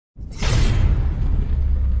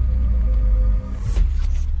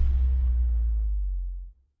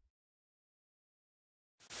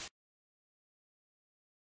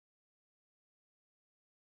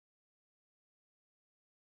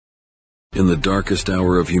In the darkest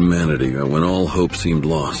hour of humanity, when all hope seemed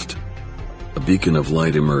lost, a beacon of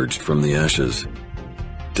light emerged from the ashes.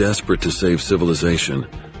 Desperate to save civilization,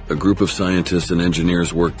 a group of scientists and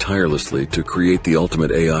engineers worked tirelessly to create the ultimate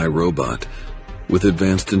AI robot, with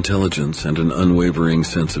advanced intelligence and an unwavering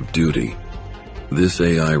sense of duty. This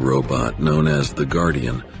AI robot, known as the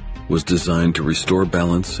Guardian, was designed to restore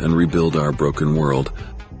balance and rebuild our broken world.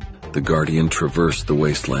 The Guardian traversed the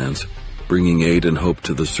wastelands, bringing aid and hope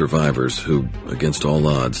to the survivors who, against all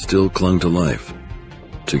odds, still clung to life.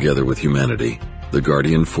 Together with humanity, the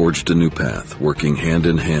Guardian forged a new path, working hand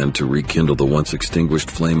in hand to rekindle the once extinguished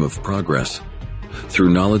flame of progress.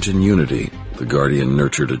 Through knowledge and unity, the Guardian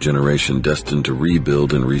nurtured a generation destined to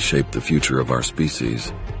rebuild and reshape the future of our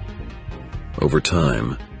species. Over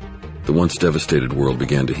time, the once devastated world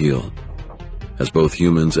began to heal, as both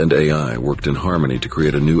humans and AI worked in harmony to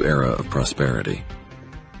create a new era of prosperity.